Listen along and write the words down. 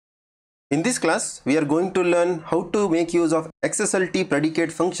In this class, we are going to learn how to make use of xslt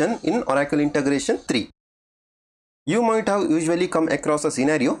predicate function in Oracle Integration 3. You might have usually come across a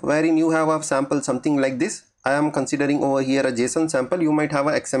scenario wherein you have a sample something like this. I am considering over here a JSON sample. You might have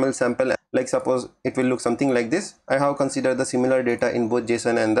a XML sample, like suppose it will look something like this. I have considered the similar data in both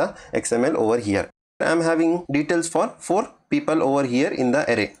JSON and the XML over here. I am having details for 4 people over here in the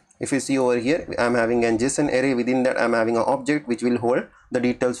array. If you see over here, I am having a JSON array. Within that, I am having an object which will hold the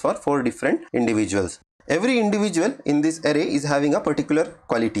details for 4 different individuals. Every individual in this array is having a particular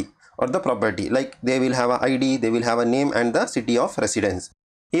quality or the property, like they will have a ID, they will have a name and the city of residence.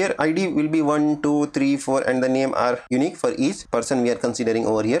 Here ID will be 1, 2, 3, 4 and the name are unique for each person we are considering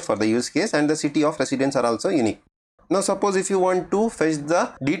over here for the use case, and the city of residence are also unique. Now suppose if you want to fetch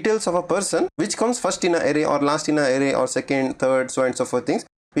the details of a person which comes first in an array or last in an array or second, third, so and so forth things,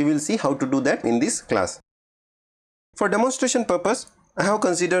 we will see how to do that in this class. For demonstration purpose, I have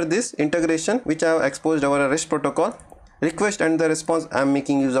considered this integration which I have exposed over a REST protocol. Request and the response, I am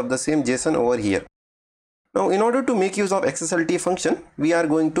making use of the same JSON over here. Now in order to make use of xslt function, we are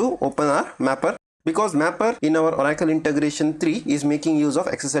going to open our mapper, because mapper in our Oracle Integration 3 is making use of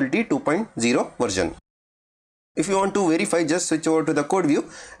xslt 2.0 version. If you want to verify, just switch over to the code view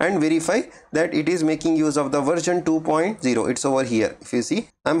and verify that it is making use of the version 2.0. It's over here. If you see,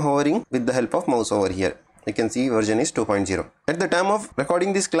 I'm hovering with the help of mouse over here. You can see version is 2.0. At the time of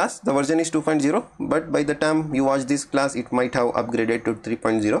recording this class, the version is 2.0, but by the time you watch this class, it might have upgraded to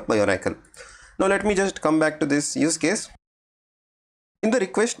 3.0 by Oracle. Now let me just come back to this use case. In the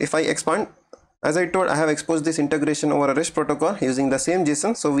request, if I expand, as I told, I have exposed this integration over a REST protocol using the same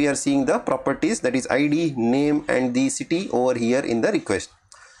JSON. So we are seeing the properties, that is ID, name and the city over here in the request.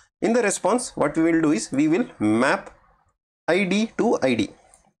 In the response, what we will do is we will map ID to ID.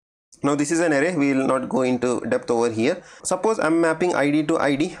 Now this is an array, we will not go into depth over here. Suppose I am mapping ID to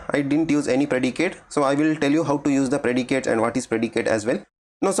ID. I didn't use any predicate, so I will tell you how to use the predicate and what is predicate as well.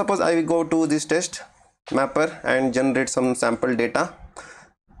 Now suppose I will go to this test mapper and generate some sample data.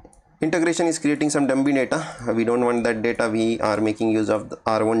 Integration is creating some dummy data. We don't want that data. We are making use of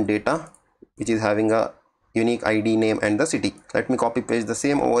our own data which is having a unique ID, name and the city. Let me copy paste the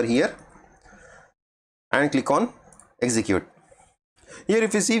same over here and click on execute. Here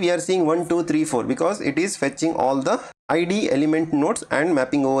if you see, we are seeing 1, 2, 3, 4 because it is fetching all the ID element nodes and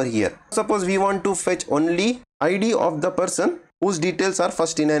mapping over here. Suppose we want to fetch only ID of the person whose details are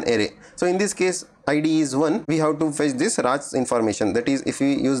first in an array. So in this case, ID is 1. We have to fetch this Raj's information. That is, if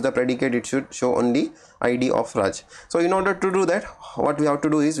we use the predicate, it should show only ID of Raj. So in order to do that, what we have to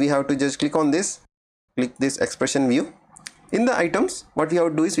do is we have to just click on this, click this expression view. In the items, what we have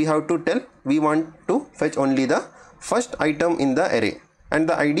to do is we have to tell we want to fetch only the first item in the array, and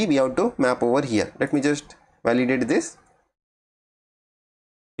the ID we have to map over here. Let me just validate this.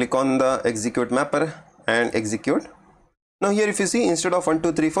 Click on the execute mapper and execute. Now here if you see, instead of 1,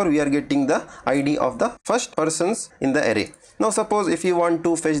 2, 3, 4, we are getting the ID of the first persons in the array. Now suppose if you want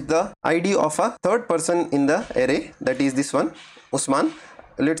to fetch the ID of a third person in the array, that is this one, Usman.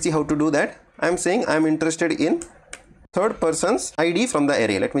 Let's see how to do that. I am saying I am interested in third person's ID from the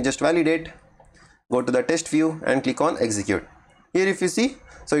array. Let me just validate. Go to the test view and click on execute. Here if you see,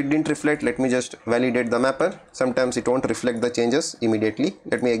 so it didn't reflect. Let me just validate the mapper. Sometimes it won't reflect the changes immediately.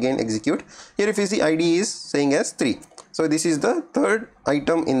 Let me again execute. Here if you see, ID is saying as 3. So this is the third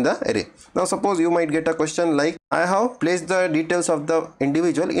item in the array. Now suppose you might get a question like, I have placed the details of the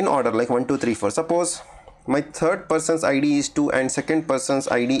individual in order like 1, 2, 3, 4. Suppose my third person's ID is 2 and second person's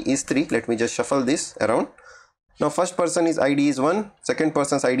ID is 3. Let me just shuffle this around. Now first person is ID is 1, second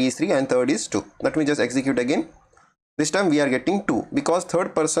person's ID is 3 and third is 2. Let me just execute again. This time we are getting 2 because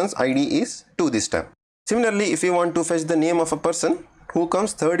third person's ID is 2 this time. Similarly, if you want to fetch the name of a person who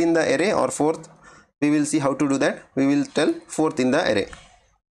comes third in the array or fourth, we will see how to do that. We will tell fourth in the array.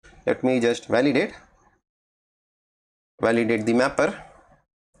 Let me just validate the mapper.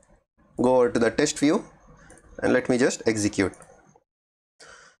 Go over to the test view and let me just execute.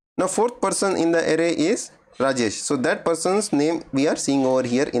 Now fourth person in the array is Rajesh. So that person's name we are seeing over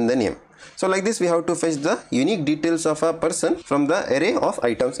here in the name. So like this we have to fetch the unique details of a person from the array of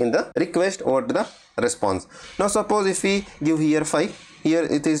items in the request or the response. Now suppose if we give here 5, here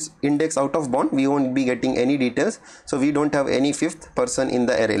it is index out of bound, we won't be getting any details, so we don't have any fifth person in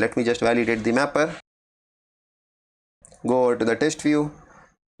the array. Let me just validate the mapper. Go over to the test view.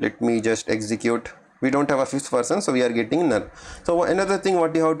 Let me just execute. We don't have a fifth person, so we are getting null. So another thing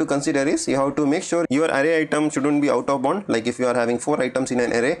what you have to consider is you have to make sure your array item shouldn't be out of bound. Like if you are having 4 items in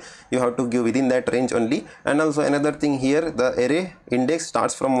an array, you have to give within that range only. And also another thing here, the array index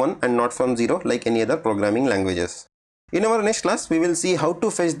starts from 1 and not from 0 like any other programming languages. In our next class, we will see how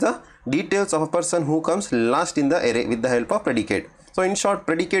to fetch the details of a person who comes last in the array with the help of predicate. So in short,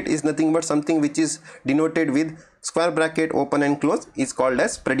 predicate is nothing but something which is denoted with square bracket open and close is called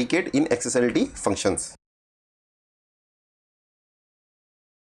as predicate in XSLT functions.